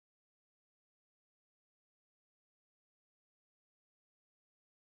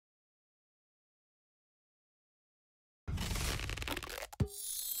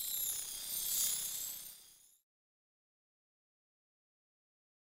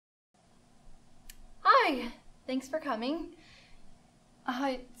Hi, thanks for coming.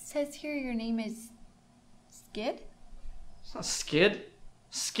 It says here your name is Skid? It's not Skid.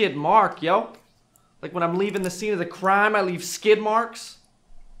 Skid mark, yo. Like when I'm leaving the scene of the crime, I leave skid marks.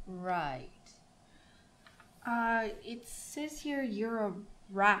 Right. It says here you're a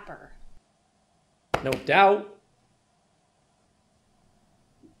rapper. No doubt.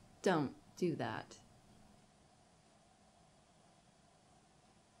 Don't do that.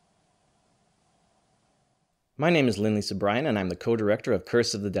 My name is Linley Subryan, and I'm the co-director of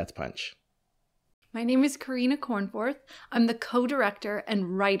Curse of the Death Punch. My name is Corrina Cornforth. I'm the co-director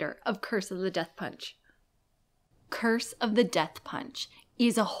and writer of Curse of the Death Punch. Curse of the Death Punch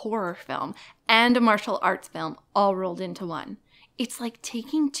is a horror film and a martial arts film all rolled into one. It's like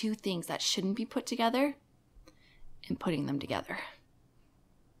taking two things that shouldn't be put together and putting them together.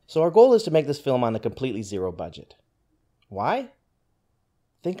 So our goal is to make this film on a completely zero budget. Why?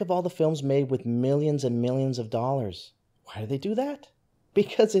 Think of all the films made with millions and millions of dollars. Why do they do that?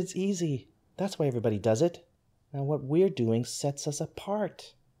 Because it's easy. That's why everybody does it. Now what we're doing sets us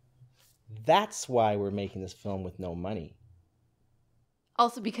apart. That's why we're making this film with no money.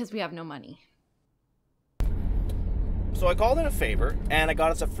 Also because we have no money. So I called in a favor, and I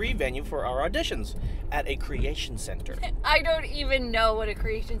got us a free venue for our auditions at a creation center. I don't even know what a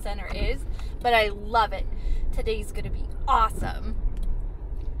creation center is, but I love it. Today's gonna be awesome.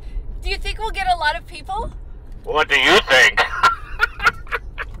 Do you think we'll get a lot of people? What do you think?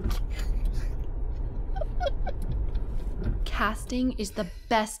 Casting is the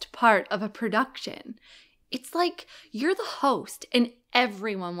best part of a production. It's like you're the host and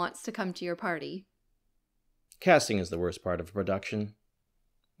everyone wants to come to your party. Casting is the worst part of a production.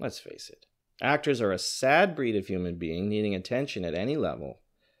 Let's face it. Actors are a sad breed of human being needing attention at any level.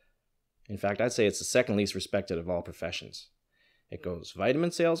 In fact, I'd say it's the second least respected of all professions. It goes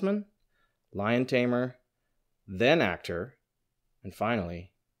vitamin salesman, lion tamer, then actor, and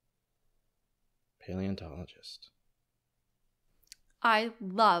finally, paleontologist. I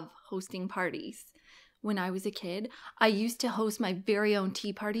love hosting parties. When I was a kid, I used to host my very own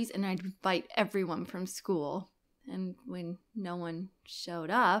tea parties and I'd invite everyone from school. And when no one showed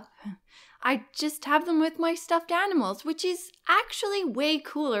up, I'd just have them with my stuffed animals, which is actually way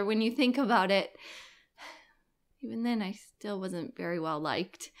cooler when you think about it. Even then, I still wasn't very well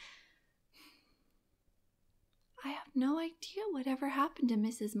liked. I have no idea whatever happened to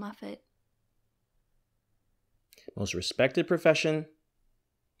Mrs. Muffet. Most respected profession,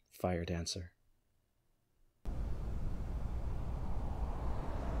 fire dancer.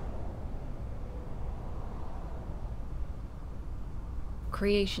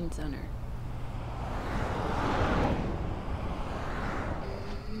 Creation Center.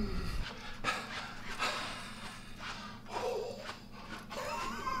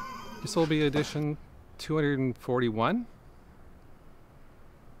 This will be edition 241.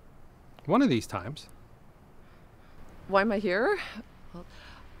 One of these times. Why am I here? Well,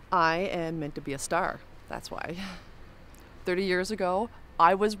 I am meant to be a star. That's why. 30 years ago,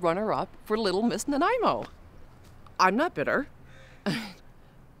 I was runner-up for Little Miss Nanaimo. I'm not bitter.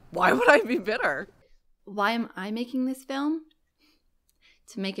 Why would I be bitter? Why am I making this film?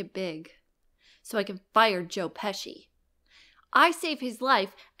 To make it big. So I can fire Joe Pesci. I save his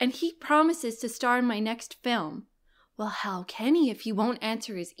life, and he promises to star in my next film. Well, how can he if he won't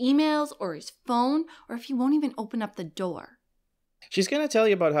answer his emails or his phone, or if he won't even open up the door? She's going to tell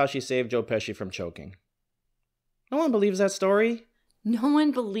you about how she saved Joe Pesci from choking. No one believes that story. No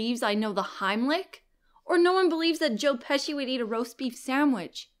one believes I know the Heimlich? Or no one believes that Joe Pesci would eat a roast beef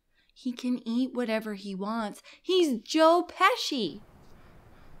sandwich? He can eat whatever he wants. He's Joe Pesci.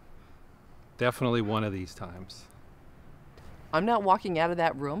 Definitely one of these times. I'm not walking out of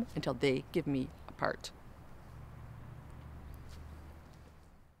that room until they give me a part.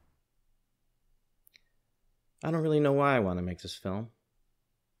 I don't really know why I want to make this film.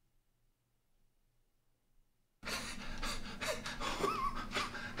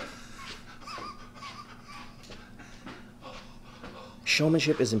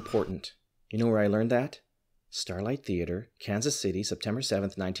 Showmanship is important. You know where I learned that? Starlight Theater, Kansas City, September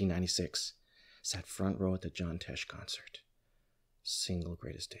 7th, 1996. Sat front row at the John Tesh concert. Single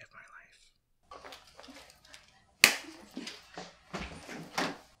greatest day of my life.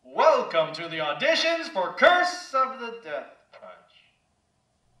 Welcome to the auditions for Curse of the Death Punch.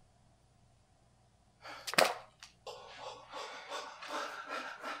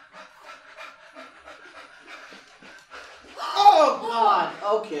 Oh, God!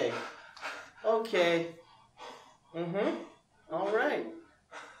 Okay. All right.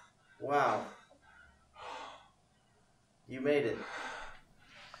 Wow. You made it.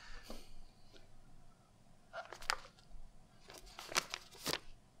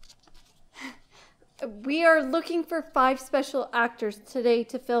 We are looking for 5 special actors today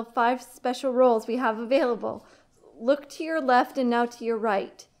to fill 5 special roles we have available. Look to your left and now to your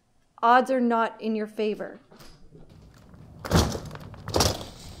right. Odds are not in your favor.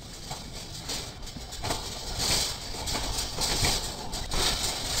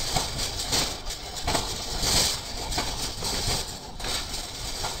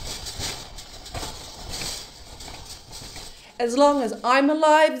 As long as I'm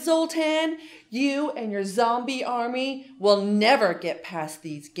alive, Zoltan, you and your zombie army will never get past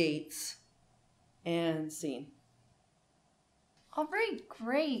these gates. And scene. All right,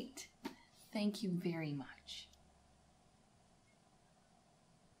 great. Thank you very much.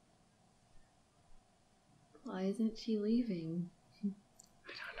 Why isn't she leaving? I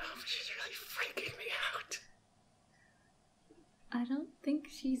don't know, she's really freaking me out. I don't think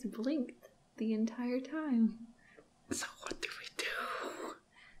she's blinked the entire time. So what do we do?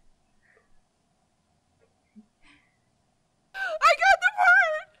 I got the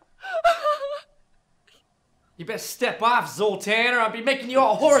part! You better step off, Zoltan, or I'll be making you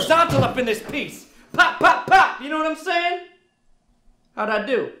all horizontal up in this piece. Pop, pop, pop! You know what I'm saying? How'd I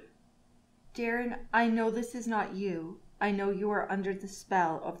do? Darren, I know this is not you. I know you are under the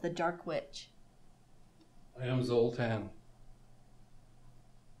spell of the Dark Witch. I am Zoltan,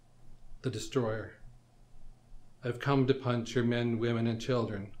 the Destroyer. I've come to punch your men, women, and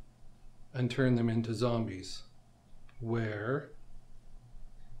children and turn them into zombies, where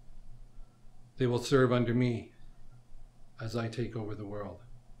they will serve under me as I take over the world.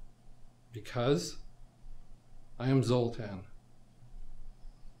 Because I am Zoltan,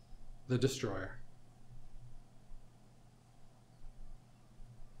 the Destroyer.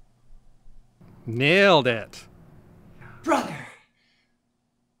 Nailed it! Brother,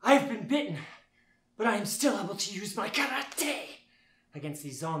 I've been bitten, but I am still able to use my karate against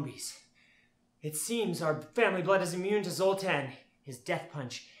these zombies. It seems our family blood is immune to Zoltan, his death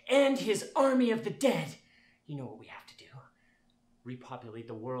punch, and his army of the dead. You know what we have to do. Repopulate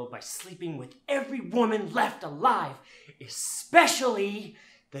the world by sleeping with every woman left alive, especially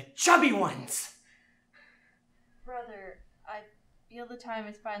the chubby ones. Brother, I feel the time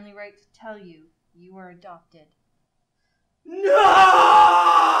is finally right to tell you, you are adopted.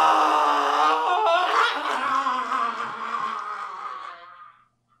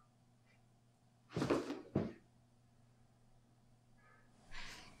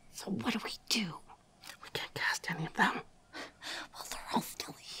 So what do we do? We can't cast any of them. Well, they're all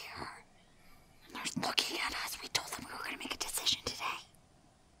still here. And they're looking at us. We told them we were going to make a decision today.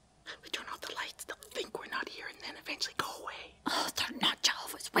 We turn off the lights, they'll think we're not here and then eventually go away. Oh, they're not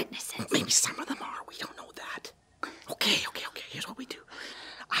Jehovah's Witnesses. Maybe some of them are, we don't know that. Okay, here's what we do.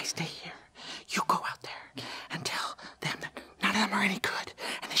 I stay here, you go out there and tell them that none of them are any good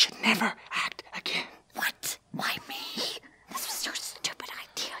and they should never act again. What? Why me? This was your stupid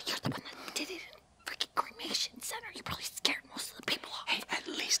idea. You're the one that did it in freaking cremation center. You probably scared most of the people off. Hey, at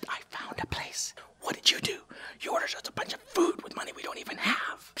least I found a place. What did you do? You ordered us a bunch of food with money we don't even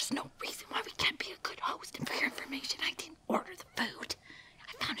have. There's no reason why we can't be a good host. And for your information, I didn't order the food.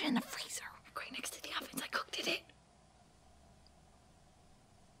 I found it in the freezer, right next to the ovens. I cooked it in.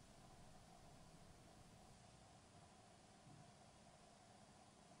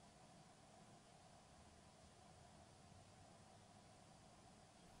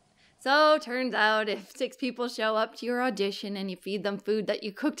 So, turns out if 6 people show up to your audition and you feed them food that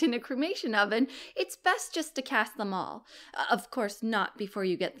you cooked in a cremation oven, it's best just to cast them all. Of course, not before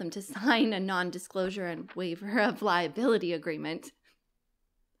you get them to sign a non-disclosure and waiver of liability agreement.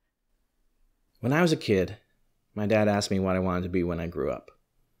 When I was a kid, my dad asked me what I wanted to be when I grew up.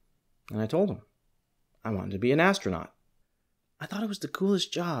 And I told him I wanted to be an astronaut. I thought it was the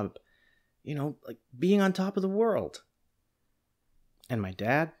coolest job, like being on top of the world. And my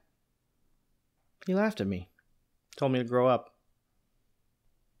dad, he laughed at me, told me to grow up.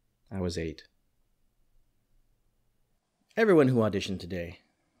 I was 8. Everyone who auditioned today,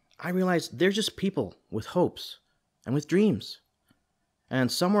 I realized they're just people with hopes and with dreams.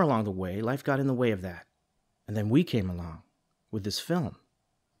 And somewhere along the way, life got in the way of that. And then we came along with this film,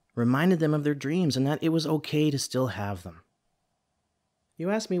 reminded them of their dreams and that it was okay to still have them. You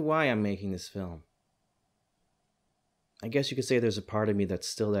asked me why I'm making this film. I guess you could say there's a part of me that's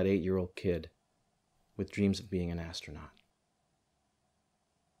still that 8-year-old kid with dreams of being an astronaut.